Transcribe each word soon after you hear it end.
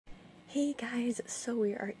Hey guys, so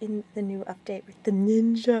we are in the new update with the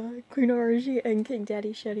Ninja, Kunoichi, and King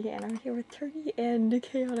Daddy Shetty, and I'm here with Turkey and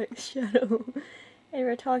Chaotic Shadow. And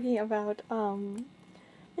we're talking about,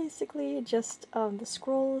 basically just, the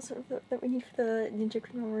scrolls that we need for the Ninja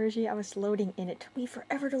Kunoichi. I was loading in. It took me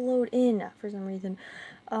forever to load in, for some reason.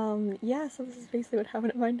 Yeah, so this is basically what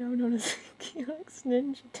happened. I'm now known as Chaotic's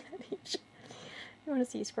Ninja Daddy Shetty. You want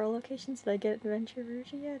to see scroll locations? Did I get adventure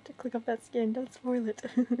version yet? Click off that skin, don't spoil it.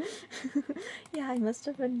 Yeah, I must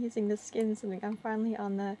have been using this skin something. I'm finally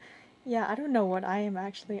on the... Yeah, I don't know what I am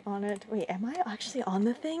actually on it. Wait, am I actually on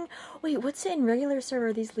the thing? Wait, what's in regular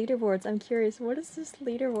server, these leaderboards? I'm curious, what is this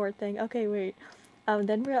leaderboard thing? Okay, wait. I'm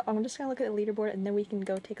just gonna look at the leaderboard and then we can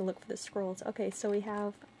go take a look for the scrolls. Okay, so we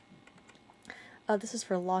have... this is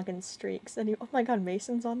for login streaks. Oh my god,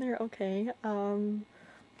 Mason's on there? Okay,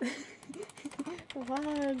 What?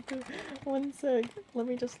 One sec. Let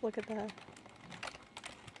me just look at that.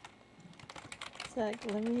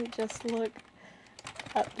 Let me just look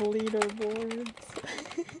at the leaderboards.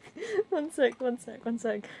 One sec. I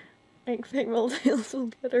think Fake Tails will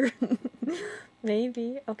get her.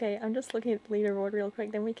 Maybe. Okay, I'm just looking at the leaderboard real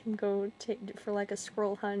quick, then we can go for like a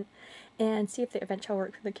scroll hunt and see if the event shall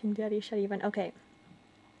work for the King Daddy Shetty event. Okay.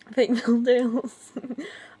 Fake Tails.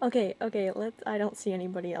 Okay, I don't see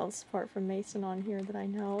anybody else apart from Mason on here that I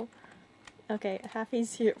know. Okay,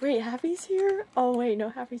 Happy's here. Wait, Happy's here? Oh wait, no,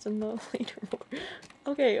 Happy's in the leaderboard.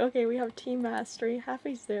 Okay, we have Team Mastery.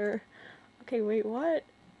 Happy's there. Okay, wait, what?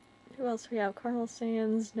 Who else we have? Carnal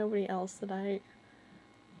Sands, nobody else that I...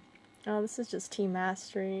 Oh, this is just Team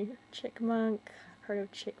Mastery. Chickmunk, part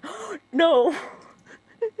of Chick... No!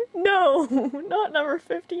 No! Not number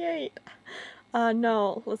 58!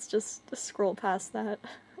 No, let's just scroll past that.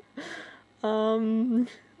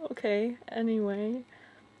 Okay, anyway.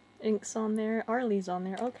 Ink's on there, Arlie's on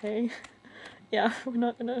there, okay. Yeah, we're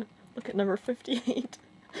not gonna look at number 58.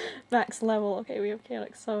 Max level, okay, we have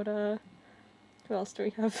Chaotic Soda. Who else do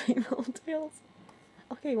we have? Female Tails.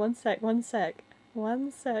 Okay, one sec.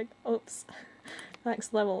 Oops.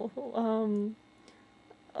 Max level.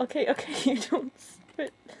 Okay, you don't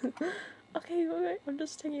spit. Okay, wait, I'm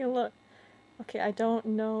just taking a look. Okay, I don't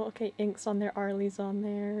know. Okay, Ink's on there, Arlie's on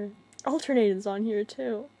there. Alternated's on here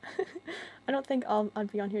too. I don't think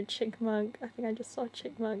I'd be on here. Chickmunk. I think I just saw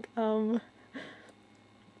Chickmunk.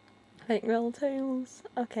 Fake Tails.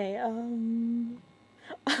 Okay,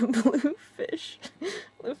 Bluefish.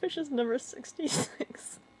 Bluefish is number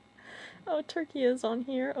 66. Oh, Turkey is on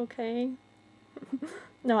here. Okay.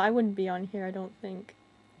 No, I wouldn't be on here, I don't think.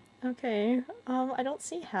 Okay, I don't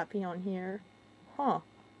see Happy on here. Huh.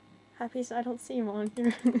 I don't see him on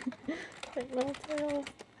here. Fake Tails.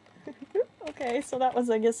 Okay, so that was,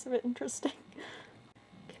 I guess, a bit interesting.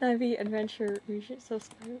 Can I be adventure region? So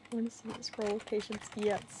I want to see the scroll locations.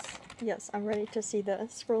 Yes, I'm ready to see the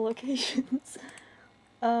scroll locations.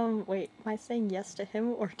 Wait, am I saying yes to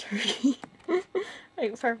him or Turkey?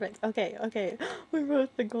 Wait, perfect. Okay. We're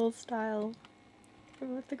both the gold style.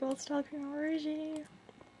 Kunoichi.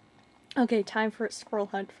 Okay, time for a scroll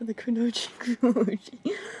hunt for the Kunoichi.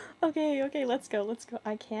 Okay, let's go.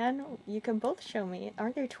 You can both show me.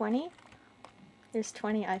 Aren't there 20? There's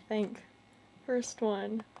 20, I think. First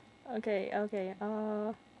one. Okay,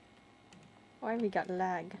 why we got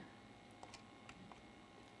lag?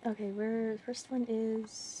 Okay, first one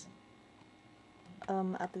is...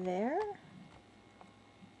 up there?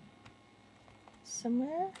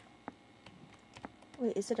 Somewhere?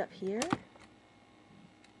 Wait, is it up here?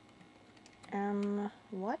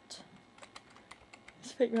 What?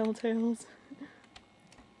 It's Fake Tails.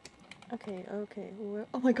 Okay,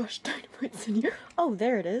 oh my gosh, Dynamite's in here! Oh,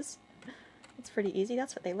 there it is! That's pretty easy,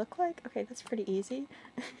 that's what they look like? Okay, that's pretty easy.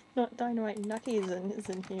 Not Dynamite Nucky is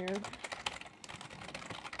in here.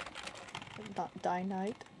 Not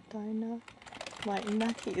Dynamite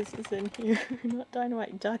Nuckies is in here, not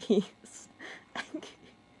Dynamite Duckies.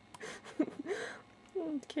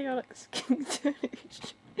 Chaotic King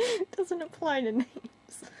doesn't apply to names.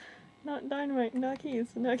 Not Dynamite Nuckies.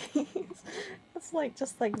 That's like,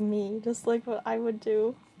 just like me, just like what I would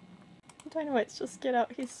do. Dynamite's just get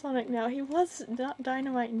out, he's Sonic now. He was not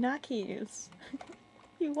Dynamite Nuckies.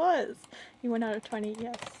 He was. He went out of 20,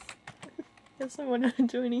 yes. Yes, I went out of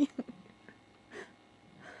 20.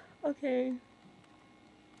 Okay.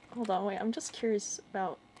 Hold on, wait, I'm just curious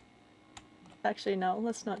about... Actually, no,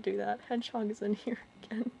 let's not do that. Hedgehog is in here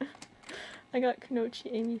again. I got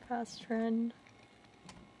Kunoichi, Amy, Fast Friend.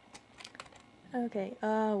 Okay,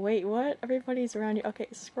 wait, what? Everybody's around you. Okay,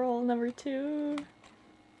 scroll number 2.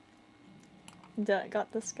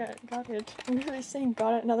 Got this guy, got it. I'm really saying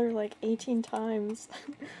got it another like 18 times.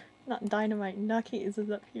 Not Dynamite, Nuckies is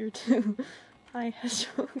up here too. Hi,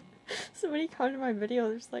 Hedgehog. Somebody commented my video,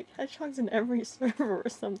 there's like hedgehogs in every server or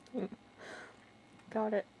something.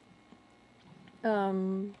 Got it.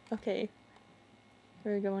 Okay.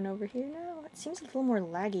 We're going over here now. It seems a little more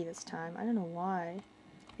laggy this time. I don't know why.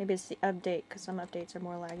 Maybe it's the update, because some updates are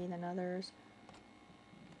more laggy than others.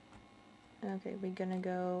 Okay, we're gonna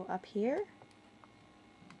go up here,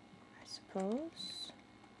 I suppose.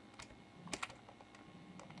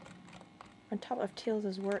 On top of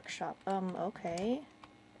Teals' workshop. Okay.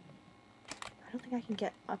 I don't think I can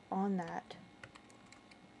get up on that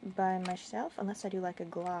by myself, unless I do like a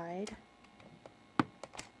glide.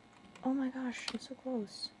 Oh my gosh, I'm so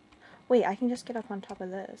close. Wait, I can just get up on top of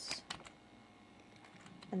this.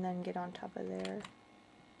 And then get on top of there.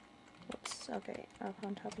 Whoops, okay, up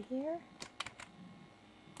on top of here.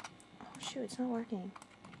 Oh shoot, it's not working.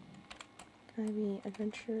 Can I be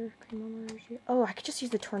adventure, cream over? Oh, I could just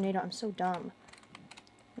use the tornado, I'm so dumb.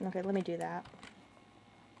 Okay, let me do that.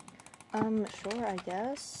 Sure, I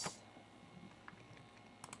guess.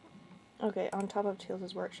 Okay, on top of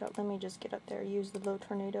Teals' workshop, let me just get up there, use the low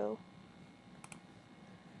tornado.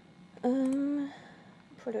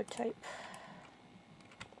 Prototype.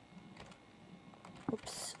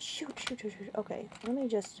 Oops, shoot. Okay, let me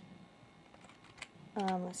just,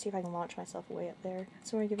 let's see if I can launch myself way up there.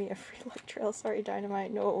 Someone give me a free luck trail, sorry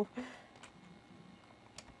Dynamite, no.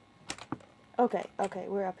 Okay,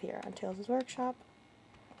 we're up here on Teals' workshop.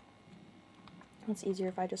 It's easier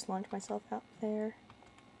if I just launch myself out there.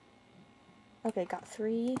 Okay, got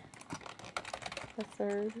 3. The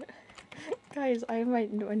third. Guys, I have a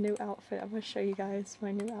new outfit. I'm gonna show you guys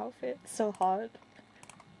my new outfit. It's so hot.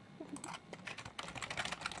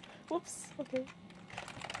 Whoops, okay.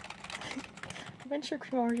 Adventure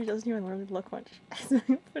Kunoichi doesn't even really look much as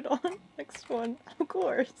I put on. Next one, of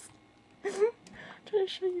course. I'm trying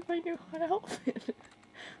to show you my new hot outfit.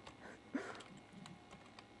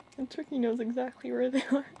 And Turkey knows exactly where they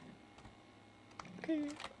are. Okay.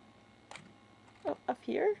 Oh, up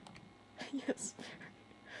here? Yes.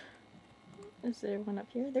 Is there one up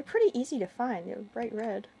here? They're pretty easy to find. They're bright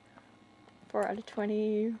red. 4 out of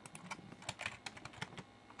 20.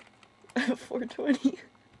 420.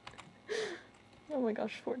 Oh my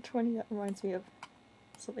gosh, 420. That reminds me of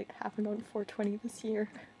something that happened on 420 this year.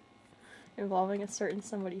 Involving a certain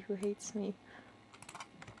somebody who hates me.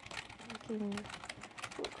 Fucking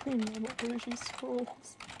Queen Rougey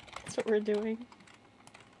scrolls. That's what we're doing.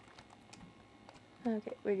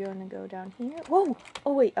 Okay, we're gonna go down here. Whoa!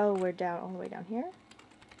 Oh wait, oh we're down all the way down here.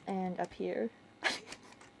 And up here.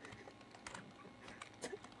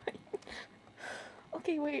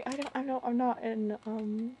 Okay, wait, I'm not in,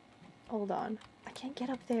 hold on. I can't get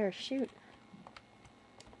up there, shoot.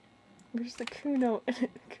 Where's the Kunoichi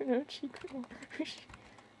Kunoichi?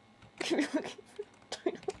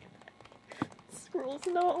 Scrolls,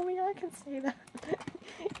 no, only I can say that.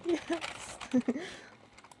 Yes.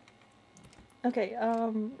 Okay,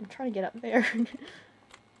 I'm trying to get up there. How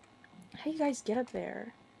do you guys get up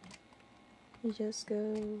there? You just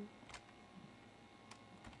go...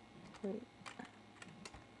 Wait.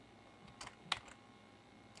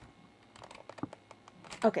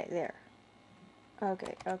 Okay, there.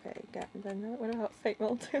 Okay, got it. Then what about Fate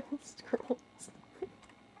Meltdown scrolls?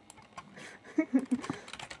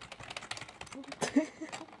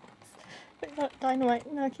 They're not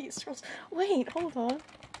Dynamite Nucky scrolls. Wait, hold on.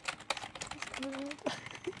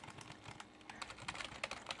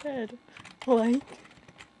 Red. Like.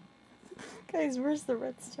 Guys, where's the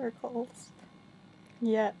red circles?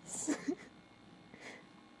 Yes.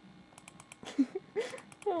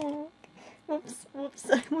 Oh. Whoops,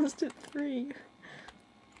 I almost did 3.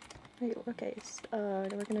 Wait, okay, so,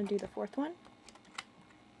 we're gonna do the 4th one?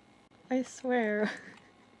 I swear.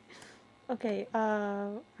 Okay,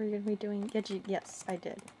 we're gonna be doing, yes, I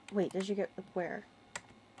did. Wait, did you get, where?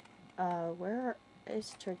 Where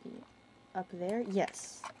is Turkey? Up there?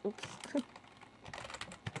 Yes. Oops.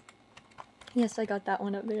 Yes, I got that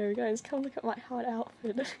one up there, guys. Come look at my hot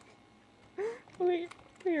outfit. Wait,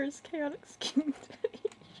 where's Chaotic Skin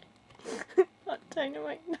Daddy? Not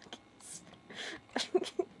Dynamite Nuggets.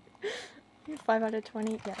 5 out of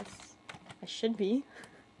 20? Yes. I should be.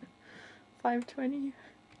 520.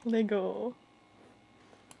 Lego.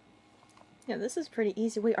 Yeah, this is pretty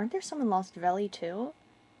easy. Wait, aren't there some in Lost Valley too?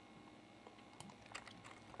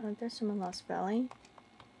 Aren't there some in Lost Valley?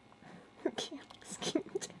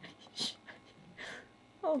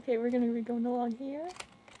 Okay, we're gonna be going along here.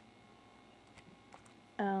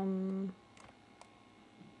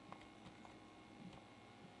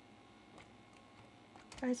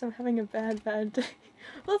 Guys, I'm having a bad day.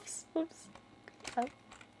 Whoops.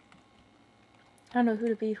 I don't know who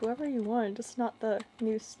to be, whoever you want, just not the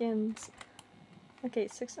new skins. Okay,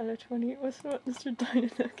 6 out of 20. What's about Mr.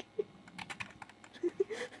 Dynamite?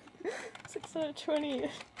 6 out of 20.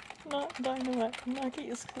 Not Dynamite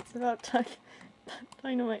Nuckies, it's about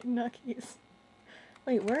Dynamite Nuckies.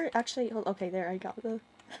 Wait, where actually? Hold, okay, there, I got the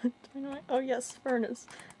Dynamite. Oh, yes, Furnace.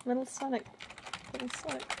 Metal Sonic. Metal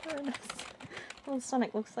Sonic Furnace. Metal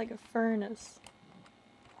Sonic looks like a furnace.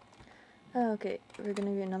 Okay, we're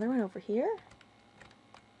gonna do another one over here.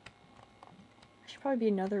 Should probably be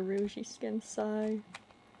another Rougey skin, sigh.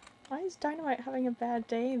 Why is Dynamite having a bad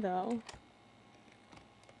day, though?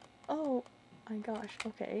 Oh my gosh,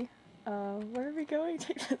 okay. Where are we going?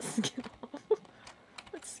 Take that skin off.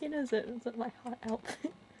 What skin is it? Is it my hot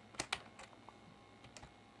outfit?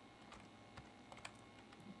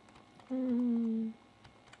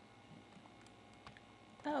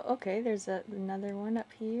 Oh, okay, there's another one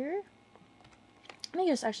up here. Let me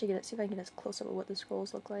just actually see if I can get a close-up of what the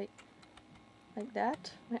scrolls look like. Like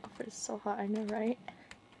that. My outfit is so hot, I know, right?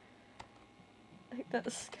 Like that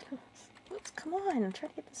skin. Let's come on, I'm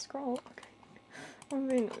trying to get the scroll. Okay. I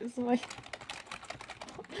mean, it's my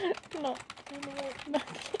not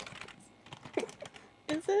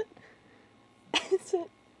Is it? Is it?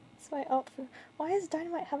 It's my outfit. Why is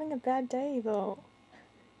Dynamite having a bad day though?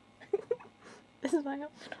 This is my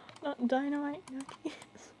outfit, not Dynamite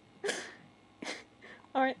Nuckies.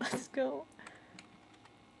 Alright, let's go.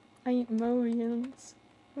 I eat Mobians.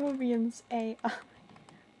 Mobians AI.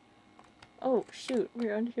 Oh shoot,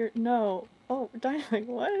 we're under here. No. Oh, Dynamite,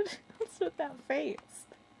 what? What's with that face?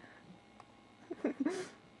 Why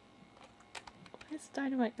has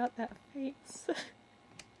Dynamite got that face?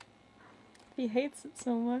 He hates it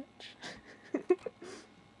so much.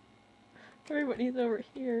 Everybody's over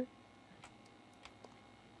here.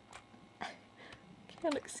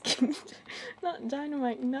 Can't excuse not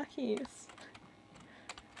Dynamite Nuckies.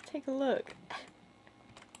 Take a look.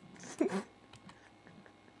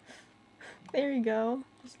 There you go.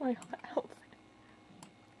 That's my hot outfit.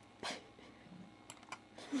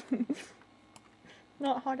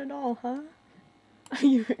 Not hot at all, huh? Are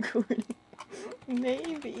you recording?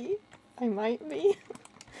 Maybe. I might be.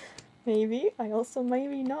 Maybe. I also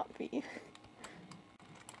maybe not be.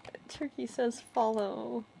 Turkey says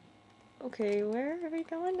follow. Okay, where are we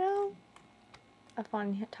going now? Up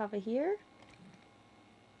on top of here?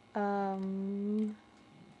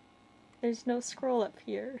 There's no scroll up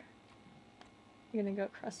here. You're gonna go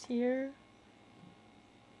across here.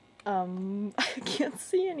 I can't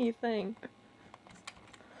see anything.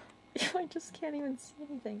 I just can't even see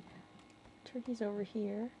anything. Turkey's over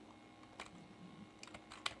here.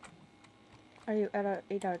 Are you at a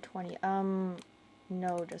 8 out of 20?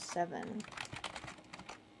 No, just 7.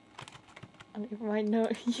 Never mind, no,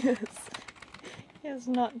 yes. He has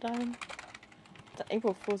not done. The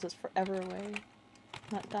April Fool's is forever away.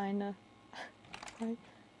 Not Dinah.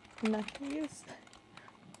 Nuckies?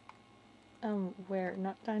 Where?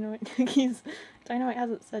 Not Dynamite Nuckies? Dynamite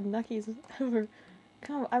hasn't said Nuckies ever.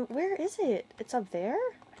 Come on, where is it? It's up there?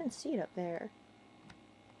 I didn't see it up there.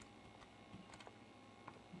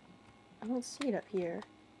 I don't see it up here.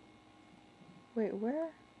 Wait, where?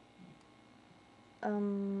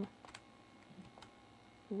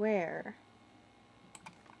 Where?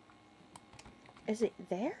 Is it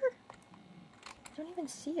there? I don't even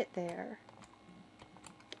see it there.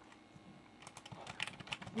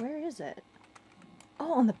 Where is it?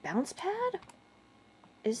 Oh, on the bounce pad?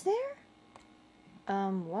 Is there?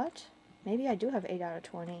 What? Maybe I do have 8 out of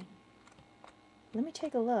 20. Let me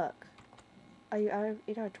take a look. Are you out of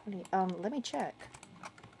 8 out of 20? Let me check.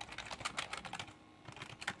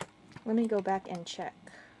 Let me go back and check.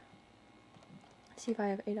 See if I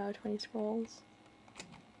have 8 out of 20 scrolls.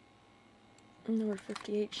 Number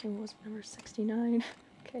 58, she was number 69.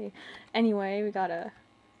 Okay, anyway, we gotta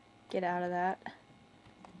get out of that.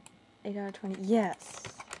 8 out of 20. Yes!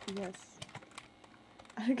 Yes.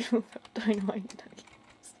 I don't give about Dynamite Nuggets.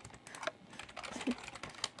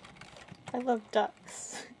 I love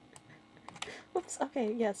ducks. Whoops,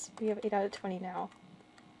 okay, yes, we have 8 out of 20 now.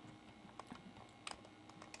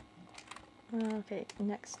 Okay,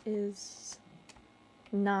 next is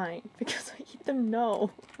 9, because I eat them,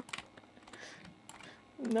 no.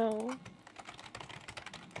 No.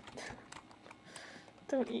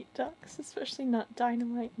 Don't eat ducks, especially not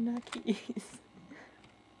Dynamite Nuckies.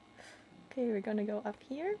 Okay, we're gonna go up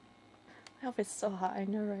here. My outfit's so hot, I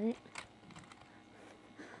know, right?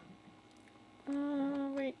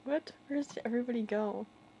 Wait, what? Where did everybody go?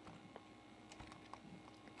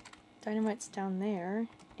 Dynamite's down there,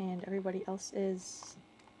 and everybody else is,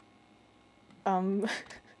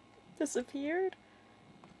 disappeared?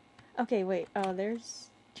 Okay, wait. Oh, there's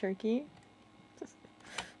Turkey.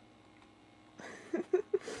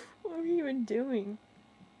 What are we even doing?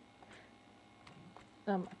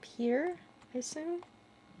 Up here, I assume?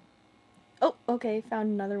 Oh, okay, found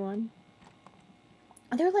another one.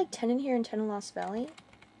 Are there like 10 in here and 10 in Lost Valley?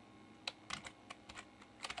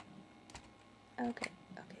 Okay.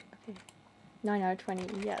 9 out of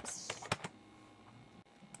 20, yes.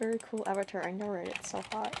 Very cool avatar, I know, right? It's so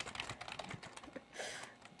hot.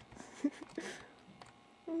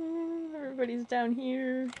 Everybody's down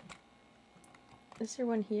here. Is there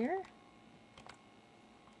one here?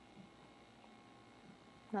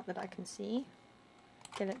 Not that I can see.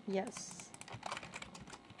 Get it? Yes.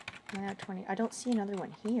 9 out of 20. I don't see another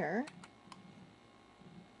one here.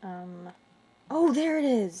 Oh, there it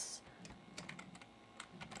is!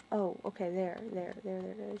 Oh, okay, there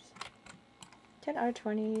it is. 10 out of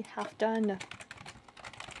 20, half done.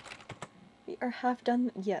 We are half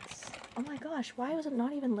done, yes. Oh my gosh, why was it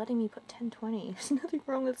not even letting me put 10/20? There's nothing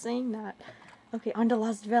wrong with saying that. Okay, on to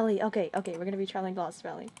Lost Valley. Okay, we're gonna be traveling to Lost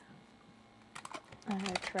Valley.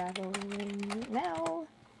 Traveling now.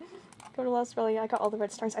 Go to Lost Valley, I got all the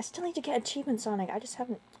red stars. I still need to get achievements on it. I just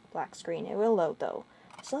haven't... Black screen, it will load though.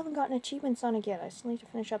 I still haven't gotten achievements on it yet. I still need to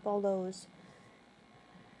finish up all those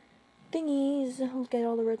thingies. I'll get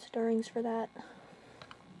all the red starrings for that.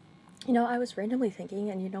 You know, I was randomly thinking,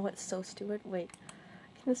 and you know what's so stupid? Wait,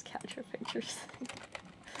 can this capture pictures?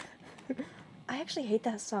 I actually hate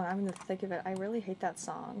that song. I'm in the thick of it. I really hate that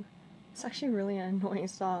song. It's actually really an annoying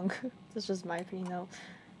song. That's just my opinion, though.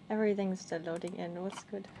 Everything's still loading in. What's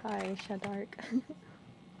good? Hi, Shadark.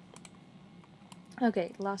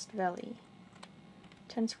 Okay, Lost Valley.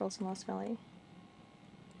 10 scrolls in Lost Valley.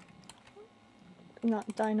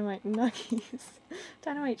 Not Dynamite Nuckies.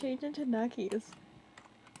 Dynamite changed into Nuckies.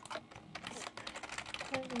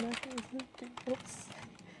 Oops.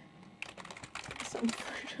 Some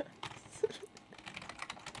photos.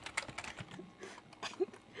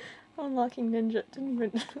 Unlocking Ninja. Didn't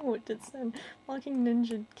even know what it said. Unlocking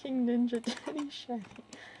Ninja. King Ninja Daddy Shaggy.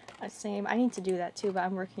 Same. I need to do that too, but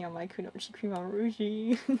I'm working on my Kunoichi cream on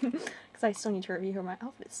Rougey. Because I still need to review her. My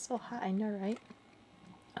outfit is so hot, I know, right?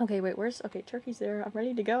 Okay, wait, where's... Okay, Turkey's there. I'm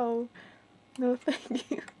ready to go. No, thank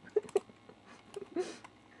you.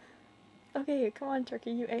 Okay, come on,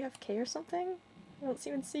 Turkey. You AFK or something? I don't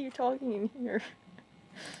even see you talking in here.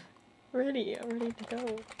 I'm ready to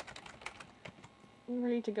go. I'm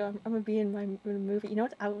ready to go. I'm gonna be in my movie. You know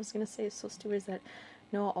what I was gonna say is so stupid is that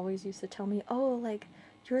Noah always used to tell me, oh, like,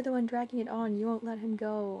 you're the one dragging it on, you won't let him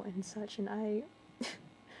go, and such, and I...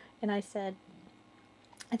 and I said,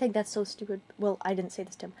 I think that's so stupid. Well, I didn't say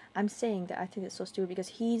this to him. I'm saying that I think it's so stupid because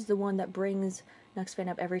he's the one that brings Nuxfan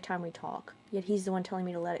up every time we talk. Yet he's the one telling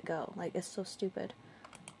me to let it go. Like, it's so stupid.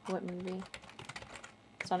 What movie?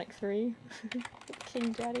 Sonic 3?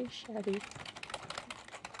 King Daddy Shaggy.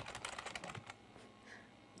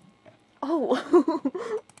 Oh!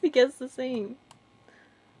 We guessed the same.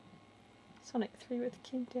 Sonic 3 with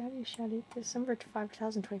King Daddy Shaggy. December 5,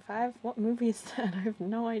 2025? What movie is that? I have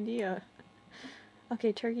no idea.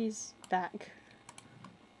 Okay, Turkey's back.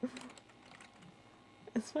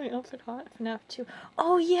 Is my outfit hot? FNAF 2.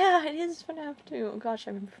 Oh yeah, it is FNAF 2. Oh gosh,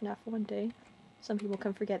 I remember FNAF 1 day. Some people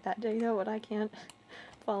can forget that day though, but I can't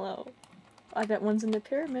follow. I bet one's in the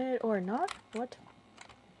pyramid, or not? What?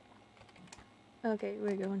 Okay,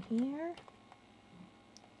 we're going here.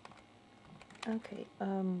 Okay,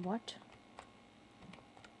 what?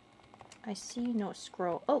 I see no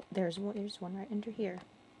scroll. Oh, there's one right under here.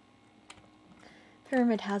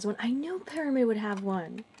 Pyramid has one. I knew Pyramid would have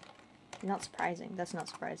one. Not surprising. That's not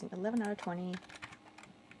surprising. 11 out of 20.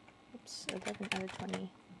 Oops, 11 out of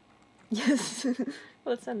 20. Yes!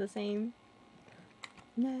 Let's send the same.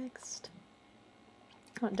 Next.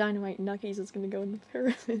 Oh, Dynamite Nuckies is gonna go in the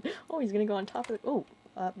pyramid. Oh, he's gonna go on top of it. Oh,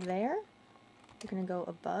 up there? We're gonna go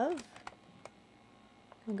above.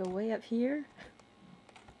 We're gonna go way up here.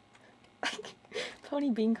 Pony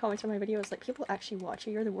Bean comments on my videos like, people actually watch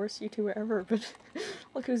you. You're the worst YouTuber ever, but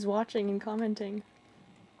look who's watching and commenting.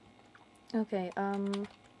 Okay, 12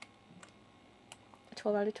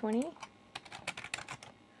 out of 20.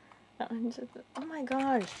 Oh my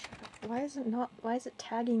gosh, why is it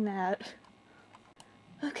tagging that?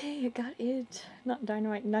 Okay, I got it. Not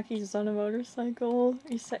Dynamite Nuckies on a motorcycle.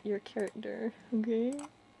 Reset your character, okay?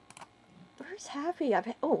 Where's Happy?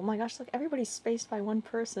 Oh my gosh, look, everybody's spaced by one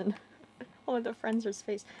person. All of the friends are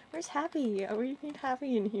spaced. Where's Happy? We need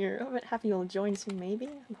Happy in here. I bet Happy will join soon, maybe?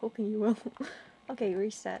 I'm hoping you will. Okay,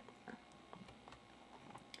 reset.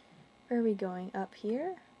 Where are we going? Up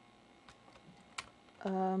here?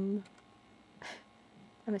 I'm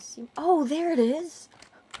assuming... Oh, there it is!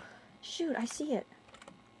 Shoot, I see it.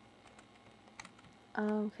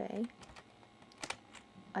 Okay.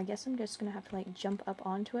 I guess I'm just gonna have to, like, jump up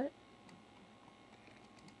onto it.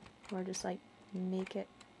 Or just, like, make it...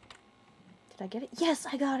 Did I get it? Yes,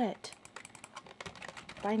 I got it!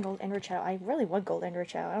 Buying gold ender chow. I really want gold ender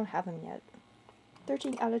chow. I don't have them yet.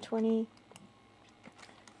 13 out of 20.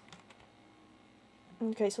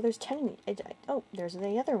 Okay, so there's 10 in... Oh, there's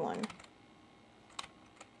the other one.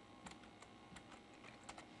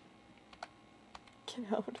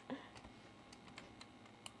 Get out.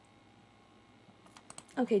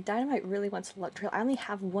 Okay, Dynamite really wants luck trail. I only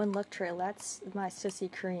have one luck trail. That's my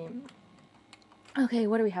sissy cream. Okay,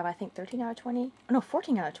 what do we have? I think 13 out of 20? Oh, no,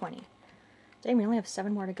 14 out of 20. Dang, we only have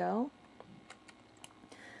 7 more to go.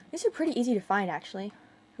 These are pretty easy to find, actually.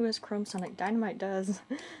 Who has Chrome Sonic? Dynamite does.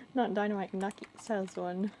 Not Dynamite Nucky has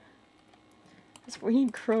one. We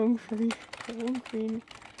need Chrome Queen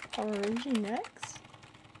Rougey next?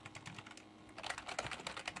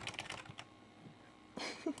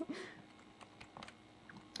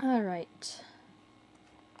 Alright.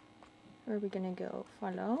 Where are we gonna go?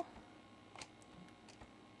 Follow.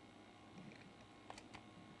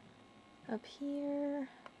 Up here.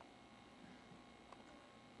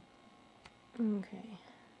 Okay.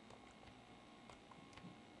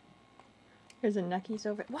 There's a Nucky's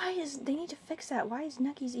over. Why is... They need to fix that. Why is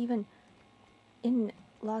Nucky's even in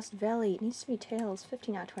Lost Valley? It needs to be Tails.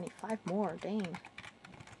 15 out of 20. 5 more. Dang.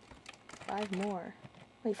 5 more.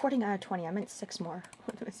 Wait, 14 out of 20. I meant 6 more.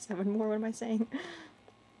 7 more. What am I saying?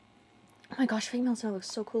 Oh my gosh, Fake Meltdown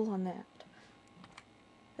looks so cool on that.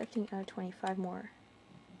 15 out of 20. 5 more.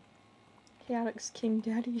 Chaotix King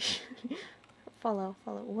Daddy. Follow.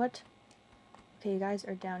 What? Okay, you guys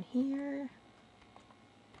are down here.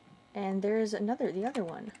 And there's the other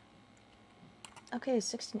one. Okay,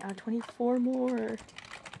 16 out of 24 more.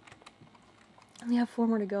 I only have 4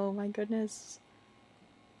 more to go, my goodness.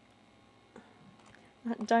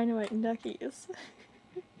 Not Dynamite Nuckies.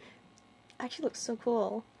 Actually looks so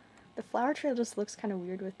cool. The flower trail just looks kind of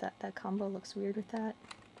weird with that. That combo looks weird with that.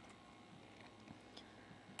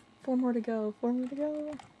 4 more to go. 4 more to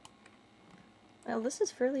go. Well, this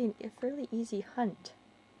is a fairly easy hunt.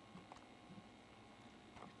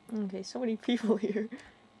 Okay, so many people here.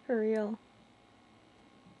 For real.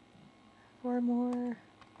 4 more.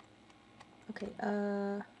 Okay,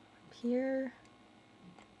 here.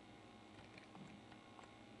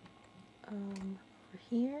 Over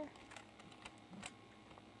here.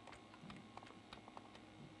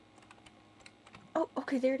 Oh,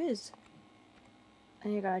 okay, there it is.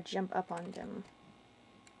 And you gotta jump up on them.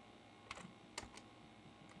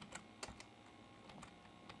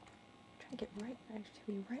 Try to get right, I have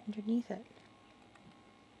to be right underneath it.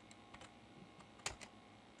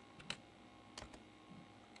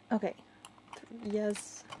 Okay.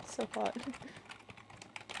 Yes, so hot.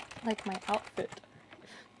 Like my outfit.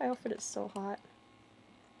 My outfit is so hot.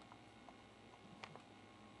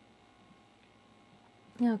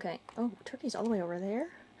 Okay. Oh, Turkey's all the way over there.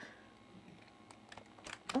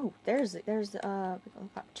 Oh, there's we've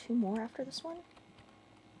got 2 more after this one.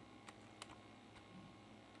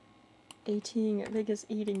 18, Big is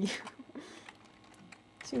eating you.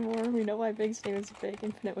 2 more, we know why Big's name is Big.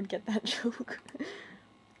 Infinite would get that joke.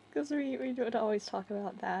 Because we would always talk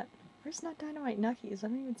about that. Where's not Dynamite Nuckies? I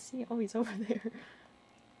don't even see. Oh, he's over there.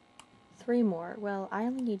 3 more. Well, I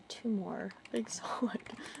only need 2 more. Big Solid.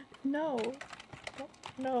 No.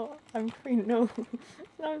 No, I'm Queen. No.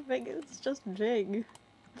 It's not Big, it's just Big.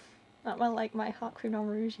 Not my hot Queen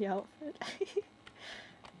Rougey outfit.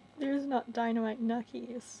 There's not Dynamite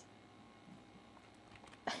Nuckies.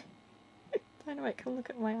 Dynamite, come look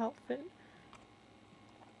at my outfit.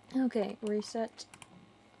 Okay, reset.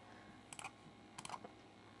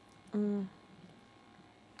 Rasu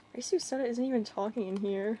Soda isn't even talking in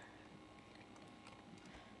here.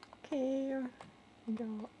 Okay,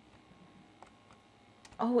 go.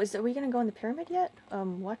 Oh, are we gonna go in the pyramid yet?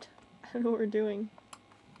 What? I don't know what we're doing.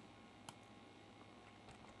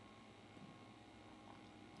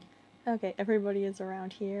 Okay, everybody is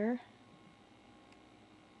around here.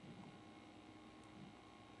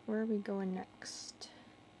 Where are we going next?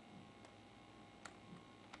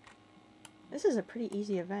 This is a pretty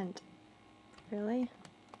easy event. Really?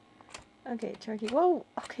 Okay, Turkey. Whoa!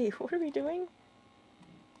 Okay, what are we doing?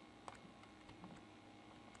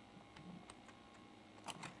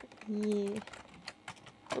 Yeah.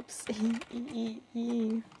 Oops. E.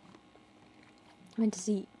 I meant to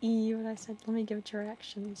see E, what I said. Let me give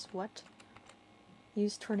directions. What?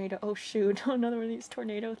 Use tornado. Oh shoot, another one of these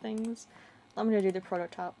tornado things. I'm gonna do the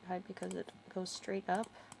prototype because it goes straight up.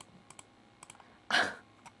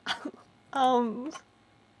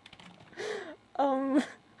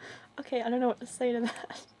 Okay, I don't know what to say to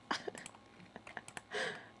that.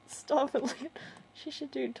 Stop it. She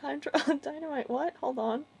should do time trial dynamite. What? Hold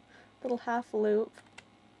on. Little half loop.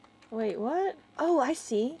 Wait, what? Oh, I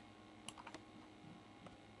see.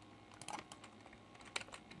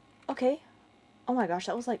 Okay. Oh my gosh,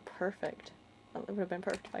 that was like perfect. Well, it would have been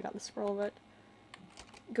perfect if I got the scroll, but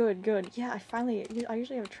good, good. Yeah, I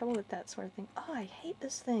usually have trouble with that sort of thing. Oh, I hate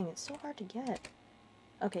this thing. It's so hard to get.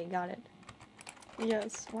 Okay, got it.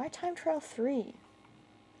 Yes. Why time trial 3?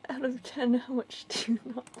 Out of 10, how much do you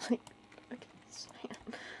not like?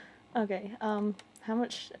 Okay, how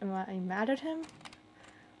much am I mad at him?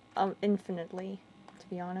 Infinitely, to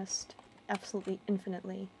be honest. Absolutely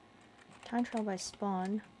infinitely. Time trial by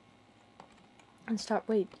spawn. And stop,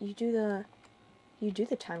 wait, you do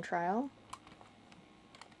the time trial.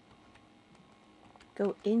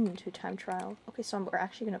 Go into time trial. Okay, so we're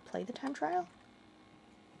actually gonna play the time trial?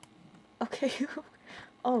 Okay.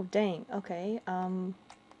 Oh, dang, okay,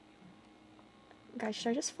 guys, should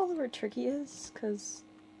I just follow where Turkey is? Cause...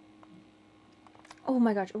 Oh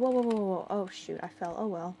my gosh, whoa, whoa, whoa, whoa, oh shoot, I fell, oh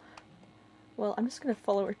well. Well, I'm just gonna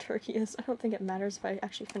follow where Turkey is. I don't think it matters if I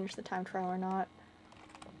actually finish the time trial or not.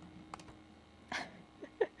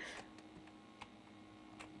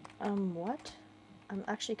 What? I'm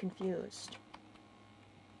actually confused.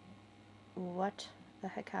 What the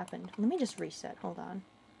heck happened? Let me just reset, hold on.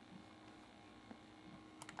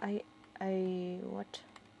 What?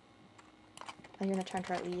 Are you gonna time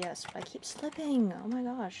trial? Yes, but I keep slipping! Oh my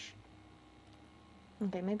gosh.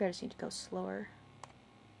 Okay, maybe I just need to go slower.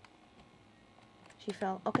 She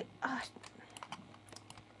fell. Okay, ah!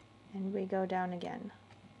 And we go down again.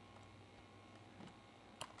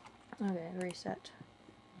 Okay, reset.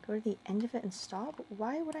 Go to the end of it and stop?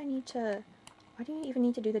 Why would I need to... Why do you even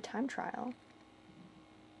need to do the time trial?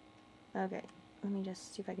 Okay, let me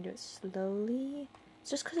just see if I can do it slowly. It's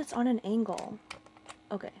just because it's on an angle.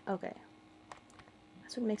 Okay, okay.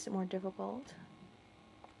 That's what makes it more difficult.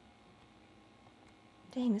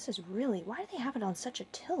 Dang, this is really... Why do they have it on such a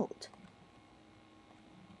tilt?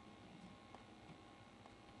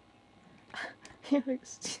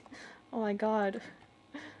 Oh my god.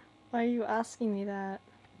 Why are you asking me that?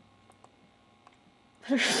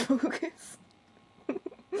 Better focus.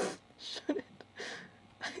 Shut it.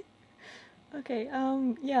 Okay,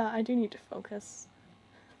 yeah, I do need to focus.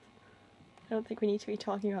 I don't think we need to be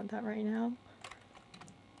talking about that right now.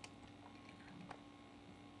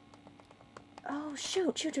 Oh,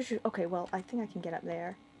 shoot, shoot, shoot, shoot. Okay, well, I think I can get up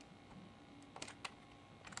there.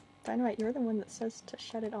 Dynamite, you're the one that says to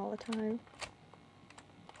shut it all the time.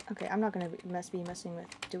 Okay, I'm not gonna be messing with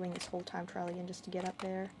doing this whole time trial again just to get up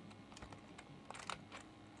there.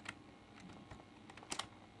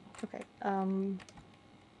 Okay, come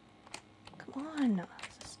on!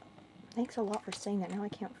 Thanks a lot for saying that, now I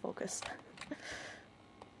can't focus.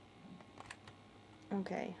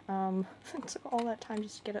 Okay, it took all that time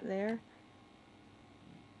just to get up there.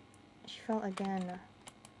 She fell again.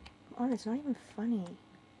 Come on, it's not even funny.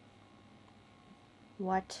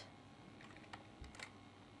 What?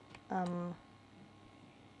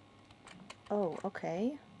 Oh,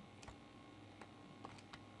 okay.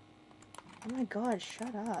 Oh my god,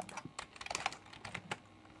 shut up.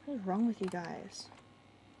 What is wrong with you guys?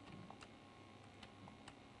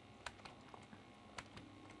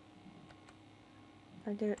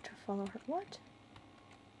 I did it to follow her. What?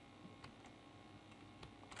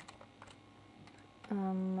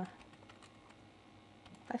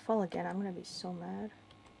 If I fall again, I'm gonna be so mad.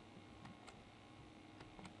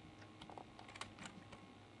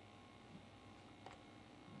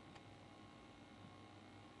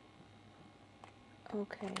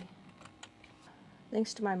 Okay.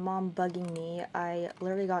 Thanks to my mom bugging me, I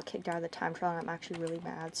literally got kicked out of the time trial and I'm actually really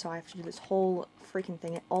mad, so I have to do this whole freaking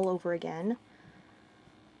thing all over again.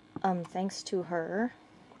 Thanks to her.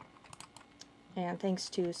 And thanks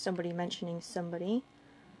to somebody mentioning somebody.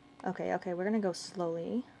 Okay, okay, we're gonna go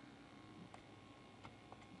slowly.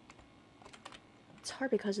 It's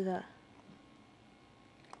hard because of the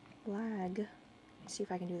lag. Let's see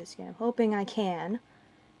if I can do this again. I'm hoping I can.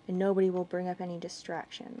 And nobody will bring up any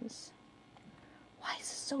distractions. Why is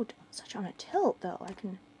this such on a tilt, though? At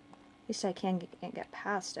least I can't get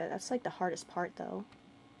past it. That's like the hardest part, though.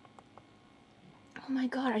 Oh my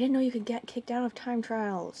god, I didn't know you could get kicked out of time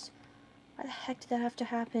trials. Why the heck did that have to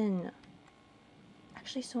happen?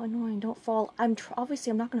 Actually, so annoying. Don't fall. Obviously,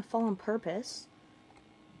 I'm not gonna fall on purpose.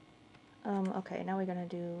 Okay, now we're gonna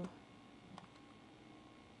do...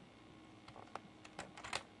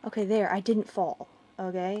 Okay, there, I didn't fall.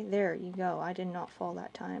 Okay, there you go. I did not fall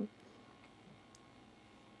that time.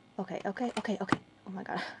 Okay, okay, okay, okay. Oh Oh my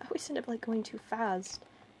god, I always end up like going too fast.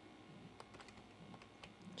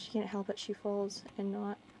 She can't help it, she falls and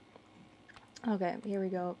not. Okay, here we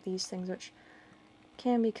go. These things which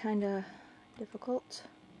can be kinda difficult.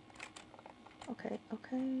 Okay,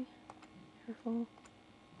 okay. Careful.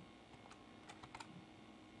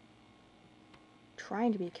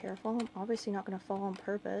 Trying to be careful. I'm obviously not gonna fall on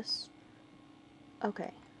purpose.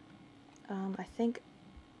 Okay. I think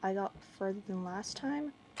I got further than last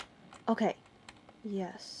time. Okay.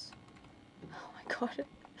 Yes. Oh my god.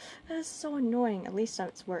 That is so annoying. At least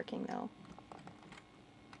it's working though.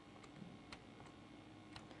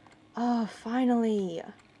 Oh, finally!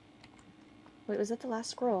 Wait, was that the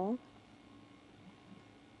last scroll?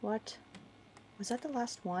 What? Was that the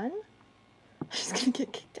last one? She's gonna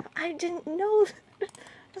get kicked out. I didn't know!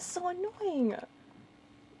 That's so annoying!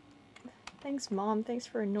 Thanks, Mom. Thanks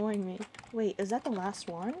for annoying me. Wait, is that the last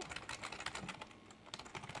one?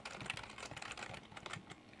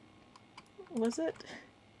 Was it?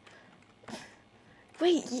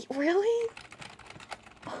 Wait, really?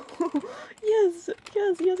 Yes,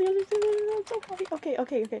 yes, yes, yes, yes, I'm so happy. Okay,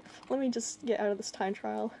 okay, okay. Let me just get out of this time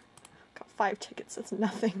trial. Got 5 tickets, that's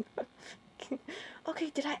nothing. Okay,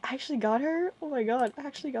 did I actually got her? Oh my god, I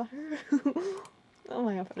actually got her. Oh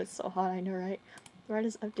my god, but it's so hot, I know, right? Right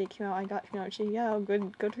as update came out, I got Kunoichi. Yeah,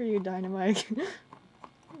 good for you, Dynamite.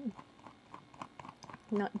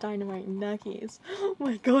 Not Dynamite, Nuckies. Oh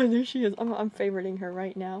my god, there she is. I'm favoriting her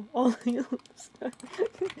right now. All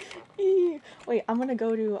Wait, I'm gonna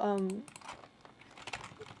go to,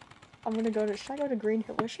 should I go to Green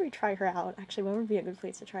Hill? Where should we try her out? Actually, what would be a good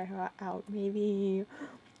place to try her out? Maybe,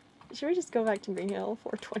 should we just go back to Green Hill,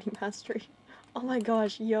 420 Mastery? Oh my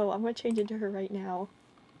gosh, yo, I'm gonna change into her right now.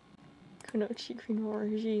 Kunoichi,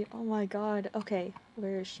 Kunoichi. Oh my god. Okay,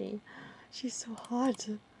 where is she? She's so hot.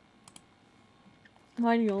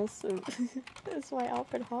 Mine also. Is my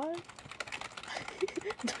outfit hot?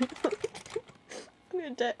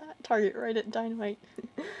 I'm gonna target right at Dynamite.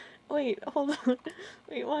 Wait, hold on.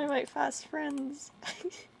 Wait, why am I fast friends?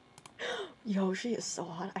 Yo, she is so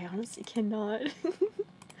hot. I honestly cannot.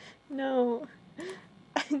 No.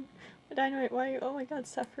 Dynamite, why? Oh my god,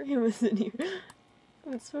 Saffron was in here. I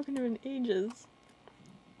haven't spoken to him in ages.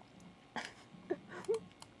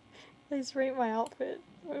 Please rate my outfit.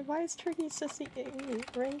 Why is Turkey Sissy getting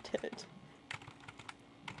rated?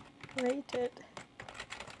 Rate it.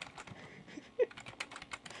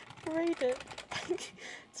 Rate it.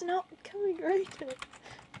 It's not coming rated.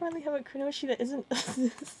 Finally have a Kunoichi that isn't.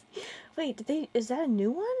 Wait, did they? Is that a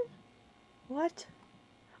new one? What?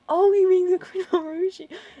 Oh, you mean the Kunoichi?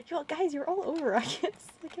 Yo, guys, you're all over. I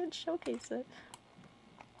can't showcase it.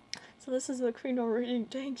 So this is the Kunoichi.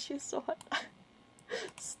 Dang, she's so hot.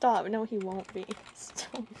 Stop. No, he won't be.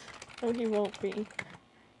 Stop. No, he won't be.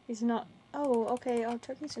 He's not. Oh, okay. Oh,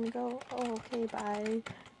 Turkey's gonna go. Oh, okay. Bye.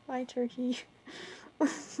 Bye, Turkey.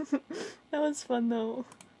 That was fun, though.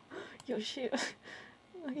 Yo, shit.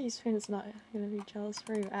 Lucky's fan is not gonna be jealous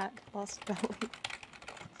where you at, Lost Valley.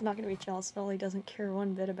 He's not gonna be jealous at all. He doesn't care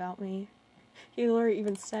one bit about me. He literally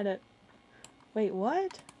even said it. Wait,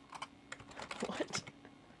 what? What?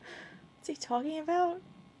 What's he talking about?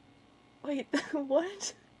 Wait,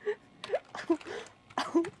 what?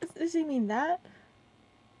 Oh, does he mean that?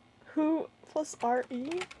 Who plus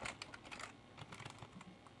RE?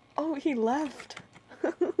 Oh, he left.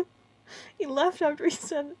 He left after he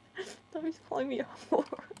said that he's calling me a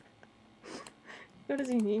whore. What does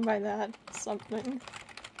he mean by that? Something.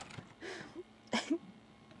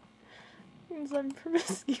 Means I'm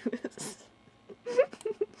promiscuous.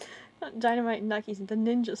 Not Dynamite Nuckies, the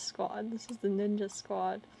Ninja Squad. This is the Ninja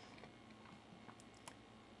Squad.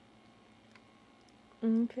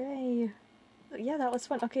 Okay. Yeah, that was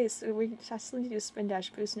fun. Okay, so we still need to do a spin dash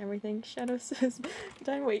boost and everything. Shadow says,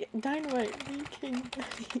 Dynamite, be king.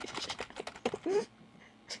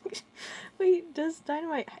 Wait, does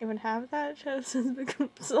Dynamite even have that? Shadow says become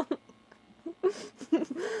so.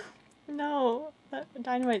 No,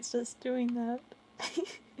 Dynamite's just doing that.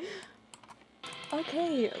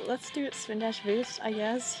 Okay, let's do it spin dash boost, I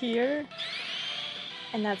guess, here.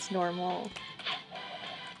 And that's normal.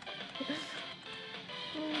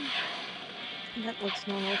 That looks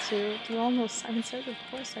normal too. Do you all know Simon Says? Of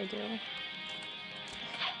course I do.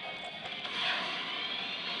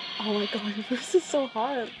 Oh my god, this is so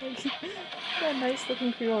hot. Like, what a nice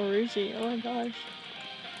looking Kunoichi. Oh my gosh.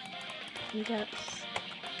 Yes.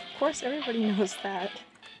 Of course everybody knows that.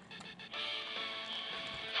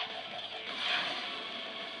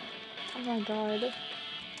 Oh my god.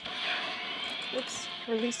 Oops.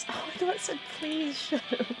 Release. Oh, I thought it said please shut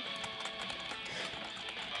up.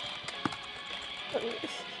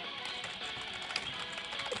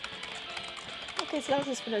 Okay, so that was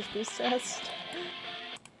a Spinach boost test.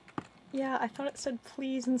 Yeah, I thought it said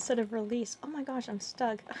please instead of release. Oh my gosh, I'm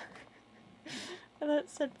stuck. I thought it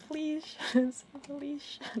said please Shadow instead of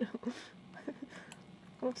release Shadow.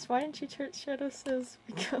 Whoops, why didn't you turn Shadow says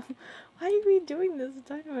become... Why are we doing this,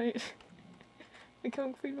 Dynamite?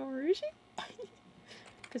 Become Queen Maruji?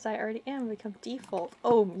 Because I already am, become default.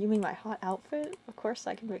 Oh, you mean my hot outfit? Of course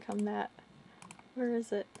I can become that. Where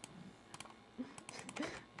is it?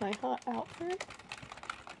 My hot outfit?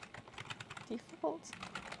 Default?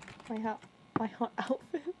 My hot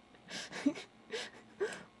outfit?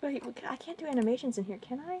 Wait, I can't do animations in here,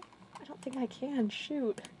 can I? I don't think I can,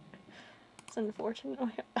 shoot. It's unfortunate.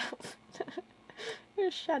 My outfit.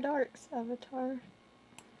 Here's Shadark's avatar.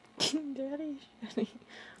 King Daddy Sheddy.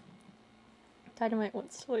 Dynamite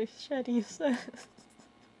wants to Sheddy says.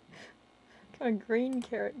 Kind of green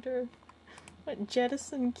character. What,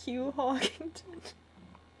 Jettison Q Hawkington?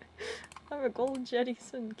 I'm a gold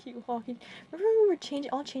Jettison Q Hawkington. Remember we were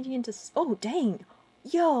all changing into... Oh, dang!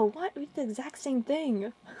 Yo, what? We did the exact same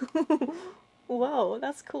thing! Whoa,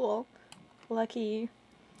 that's cool. Lucky.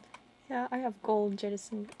 Yeah, I have gold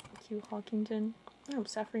Jettison Q Hawkington. Oh,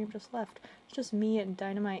 Saffron just left. It's just me and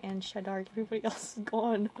Dynamite and Shadark. Everybody else is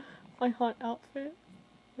gone. My hot outfit.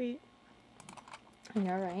 Wait.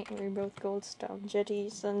 Yeah, right. We're both gold stuff.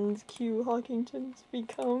 Jettison's Q Hawkingtons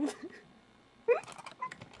become.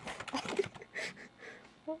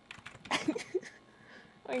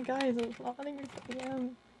 My guys, it's not letting me put the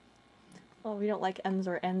M. Well, we don't like M's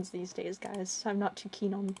or N's these days, guys. I'm not too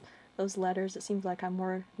keen on those letters. It seems like I'm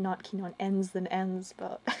more not keen on N's than N's,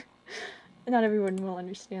 but not everyone will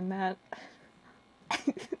understand that.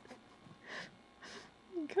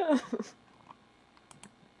 Go.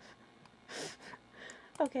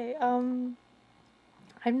 Okay, don't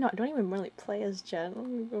even really play as Jen. Let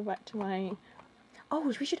me go back to my...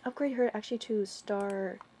 Oh, we should upgrade her actually to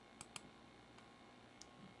star...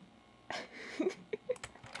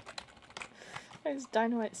 There's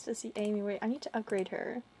Dynamite, Sissy, Amy. Wait, I need to upgrade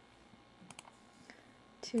her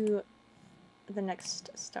to the next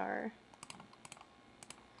star.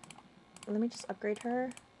 Let me just upgrade her.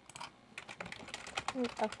 Let me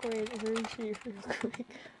upgrade Rougey real quick.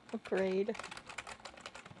 Upgrade.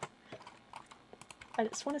 I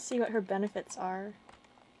just want to see what her benefits are.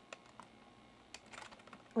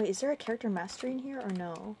 Wait, is there a character mastery in here or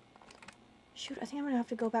no? Shoot, I think I'm gonna have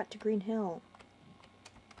to go back to Green Hill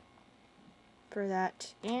for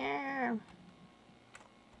that. Yeah.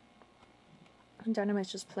 Dynamite's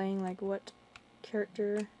just playing like what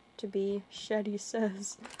character to be. Sheddy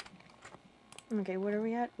says. Okay, what are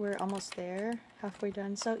we at? We're almost there. Halfway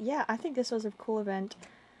done. So yeah, I think this was a cool event.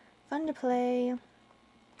 Fun to play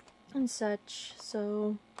and such.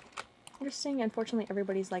 So interesting. Unfortunately,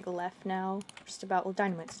 everybody's like left now. Just about. Well,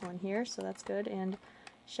 Dynamite's still in here, so that's good. And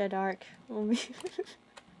Shadark will be.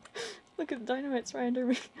 Look at Dynamite's right under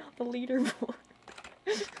me on the leaderboard.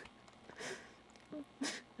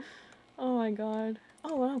 Oh my god.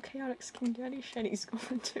 Oh wow, Chaotic's King Daddy Sheddy's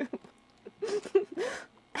going too.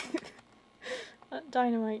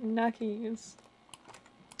 Dynamite Nuckies.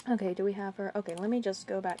 Okay, do we have her? Okay, let me just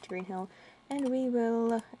go back to Green Hill and we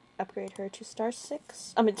will upgrade her to Star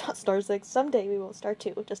 6. I mean, not Star 6. Someday we will Star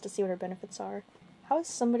 2 just to see what her benefits are. How is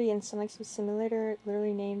somebody in Sonic Speed Simulator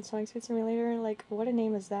literally named Sonic Speed Simulator? Like, what a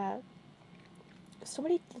name is that?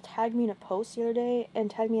 Somebody tagged me in a post the other day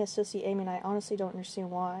and tagged me as Sissy Amy, and I honestly don't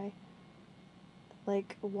understand why.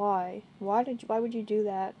 Like, why? Why would you do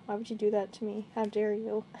that? Why would you do that to me? How dare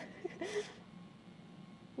you?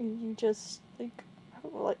 You just, like,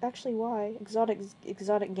 actually why?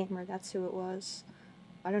 Exotic Gamer, that's who it was.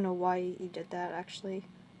 I don't know why you did that, actually.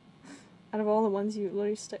 Out of all the ones, you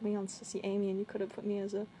literally stuck me on Sissy Amy, and you could have put me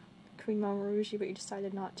as a Queen Mama Rougey, but you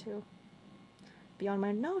decided not to. Beyond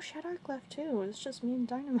my... No, Shadark left too. It's just me and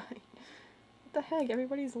Dynamite. What the heck?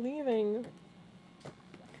 Everybody's leaving.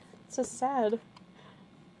 It's so sad.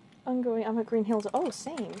 I'm at Green Hills. Oh,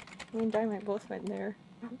 same. Me and Dynamite both went there.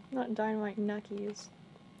 Not Dynamite Nuckies.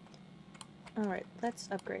 Alright, let's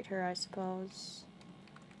upgrade her, I suppose.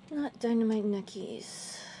 Not Dynamite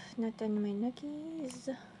Nuckies. Not Dynamite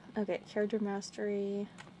Nuckies. Okay, character mastery.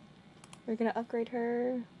 We're gonna upgrade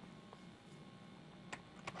her.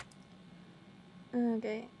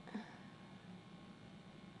 Okay.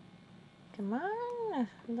 Come on!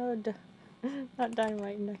 Load. Not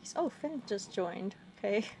Dynamite Nuckies. Oh, Finn just joined.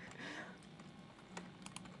 Okay.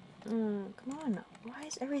 Come on. Why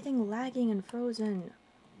is everything lagging and frozen?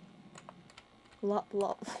 Lop,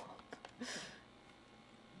 lop, lop.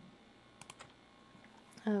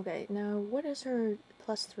 Okay, now what is her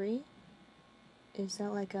 +3? Is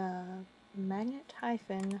that like a magnet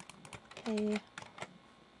hyphen? Okay.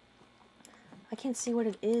 I can't see what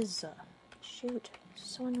it is. Shoot.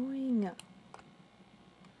 So annoying.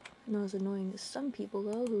 Not as annoying as some people,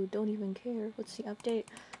 though, who don't even care. What's the update?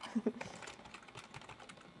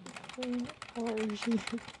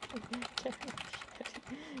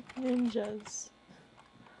 Ninjas.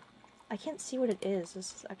 I can't see what it is.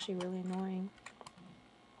 This is actually really annoying.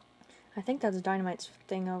 I think that's Dynamite's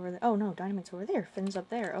thing over there. Oh no, Dynamite's over there. Finn's up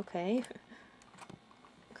there. Okay.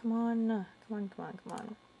 Come on. Come on, come on, come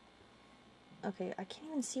on. Okay, I can't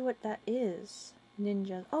even see what that is.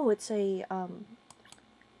 Ninja. Oh, it's a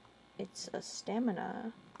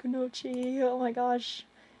stamina. Kunoichi. Oh my gosh.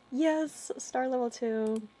 Yes! Star level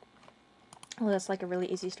 2. Oh, that's like a really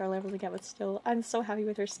easy star level to get, but still, I'm so happy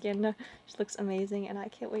with her skin. She looks amazing, and I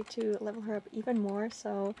can't wait to level her up even more.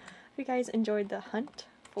 So, if you guys enjoyed the hunt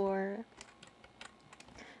for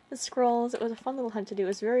the scrolls, it was a fun little hunt to do.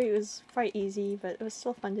 It was quite easy, but it was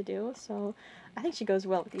still fun to do. So, I think she goes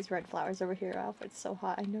well with these red flowers over here. Oh, it's so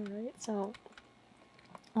hot, I know, right? So,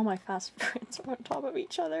 all my fast friends are on top of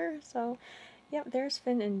each other. So, yep, there's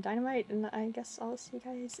Finn and Dynamite, and I guess I'll see you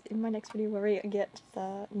guys in my next video where we get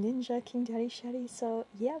the Ninja King Daddy Shetty. So,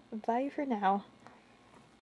 yeah, bye for now.